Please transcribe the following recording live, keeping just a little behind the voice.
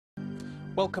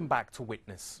Welcome back to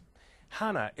Witness.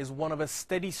 Hana is one of a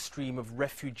steady stream of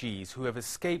refugees who have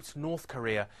escaped North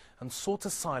Korea and sought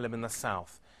asylum in the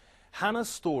south. Hana's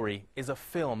story is a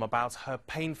film about her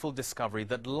painful discovery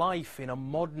that life in a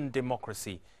modern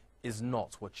democracy is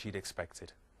not what she'd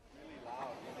expected.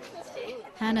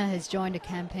 Hana has joined a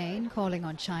campaign calling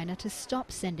on China to stop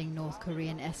sending North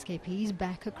Korean escapees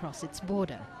back across its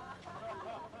border.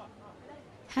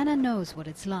 Hana knows what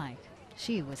it's like.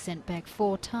 She was sent back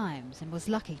 4 times and was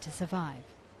lucky to survive.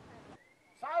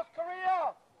 South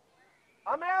Korea,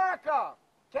 America,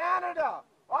 Canada,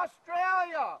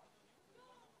 Australia,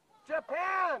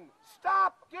 Japan,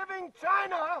 stop giving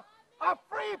China a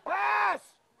free pass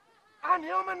on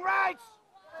human rights.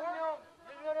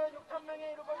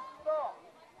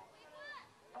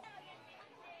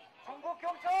 중국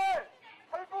경찰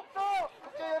탈북자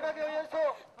국제협약에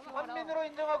의해서 한민으로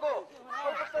인정하고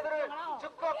탈북자들을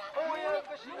즉각 보호해야 할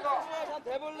것입니다. 잘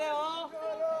대볼래요?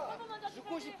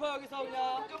 죽고 싶어 여기서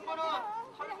그냥. 정부는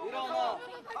일어나.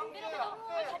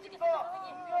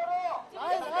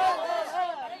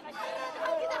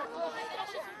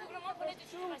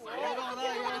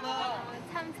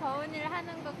 참 좋은 일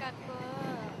하는 것 같고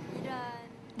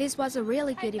이런. This was a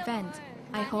really good event.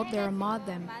 I hope there are more of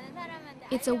them.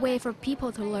 It's a way for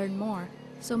people to learn more,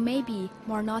 so maybe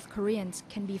more North Koreans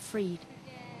can be freed.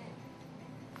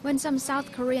 When some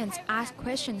South Koreans ask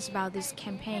questions about this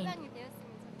campaign,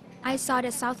 I saw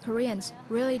that South Koreans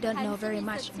really don't know very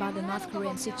much about the North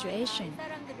Korean situation.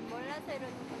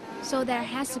 So there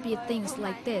has to be things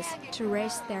like this to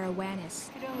raise their awareness.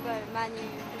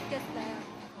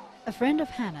 A friend of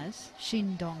Hana's,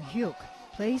 Shin Dong-hyuk,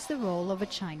 plays the role of a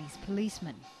Chinese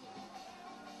policeman.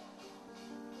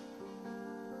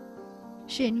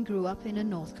 Shin grew up in a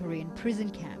North Korean prison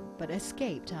camp but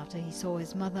escaped after he saw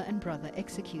his mother and brother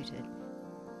executed.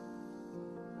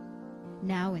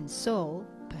 Now in Seoul,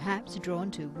 perhaps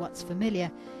drawn to what's familiar,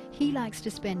 he likes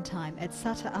to spend time at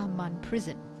Sata-aman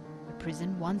prison, a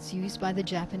prison once used by the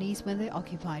Japanese when they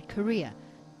occupied Korea.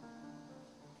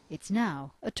 It's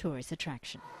now a tourist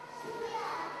attraction.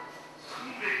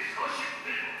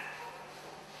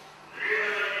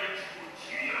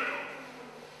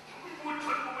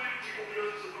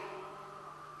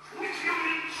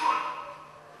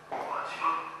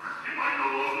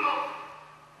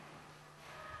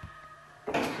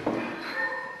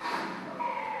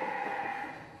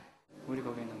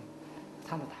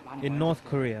 In North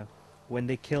Korea, when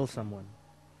they kill someone,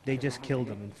 they just kill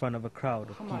them in front of a crowd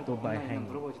of people by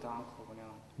hanging.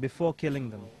 Before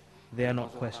killing them, they are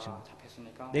not questioned.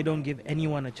 They don't give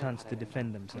anyone a chance to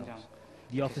defend themselves.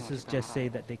 The officers just say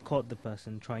that they caught the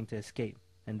person trying to escape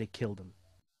and they killed them.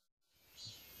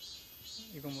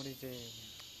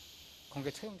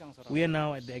 We are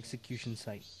now at the execution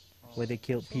site, where they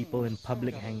killed people in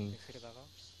public hangings.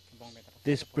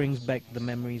 This brings back the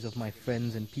memories of my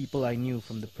friends and people I knew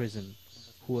from the prison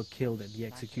who were killed at the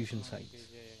execution sites.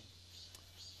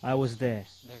 I was there,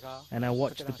 and I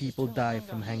watched the people die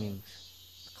from hangings.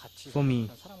 For me,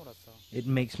 it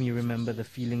makes me remember the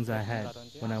feelings I had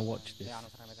when I watched this.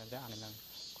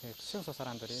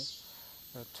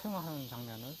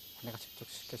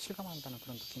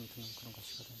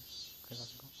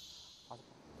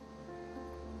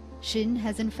 Shin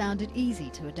hasn't found it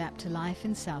easy to adapt to life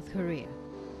in South Korea.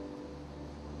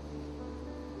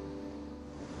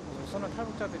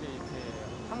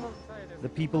 The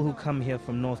people who come here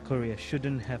from North Korea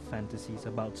shouldn't have fantasies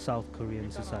about South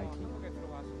Korean society.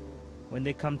 When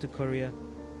they come to Korea,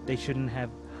 they shouldn't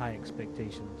have high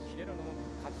expectations.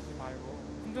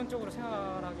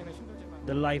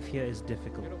 The life here is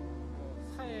difficult.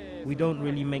 We don't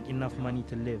really make enough money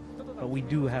to live, but we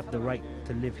do have the right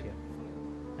to live here.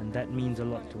 And that means a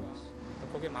lot to us.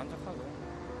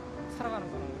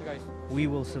 We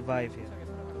will survive here.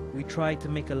 We try to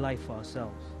make a life for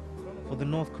ourselves. For the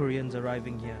North Koreans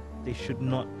arriving here, they should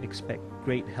not expect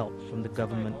great help from the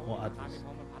government or others.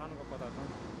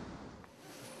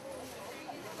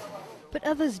 But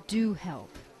others do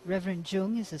help. Reverend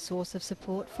Jung is a source of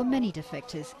support for many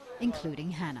defectors,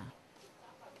 including Hana.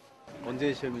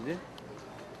 언제 시험이지?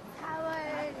 4월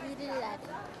 1일 날.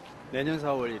 내년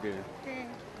 4월 1일. 네.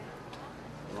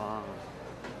 와,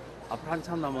 앞으로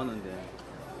한참 남았는데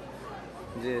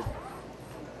이제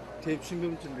대입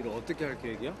신금준비를 어떻게 할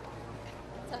계획이야?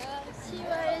 저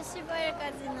 10월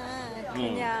 15일까지는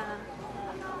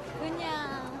그냥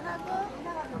하고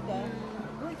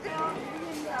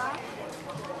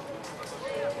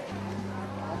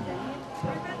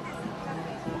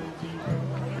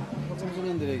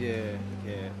청소년들에게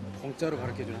이렇게 공짜로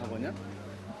가르쳐주는 학원이야?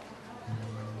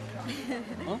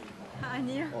 어?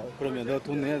 아니요. 그러면 너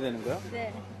돈 내야 되는 거야?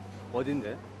 네.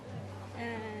 어딘데?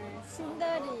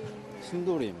 신도리.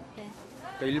 신도림. 네.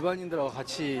 그러니까 일반인들하고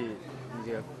같이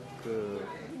이제 그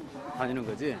다니는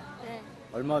거지? 네.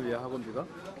 얼마비야 학원비가?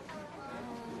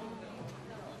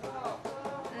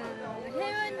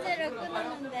 회원제를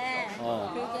끊었는데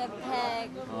그게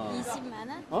 120만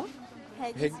원? 어?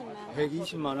 120만 원.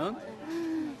 120만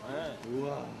원?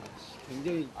 우와,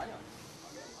 굉장히.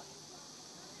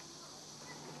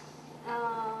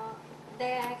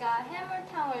 내가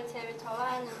해물탕을 제일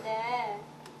좋아하는데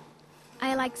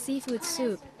I like seafood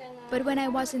soup, but when I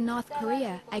was in North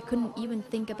Korea, I couldn't even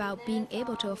think about being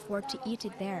able to afford to eat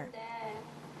it there.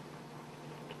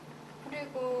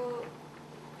 그리고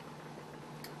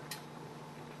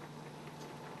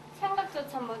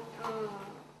생각조차 못.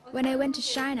 When I went to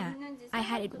China, I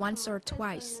had it once or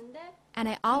twice, and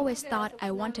I always thought I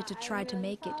wanted to try to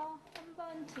make it. 한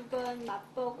번, 두 번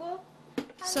맛보고.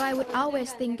 So I would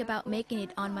always think about making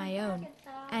it on my own,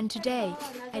 and today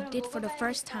I did for the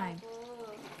first time.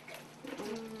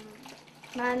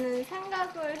 많은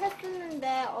생각을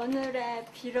했었는데 오늘에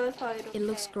비로소 이렇게 It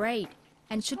looks great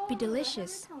and should be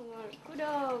delicious. 해물탕을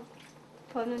끓여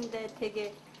보는데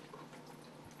되게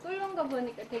끓는 거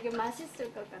보니까 되게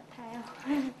맛있을 것 같아요.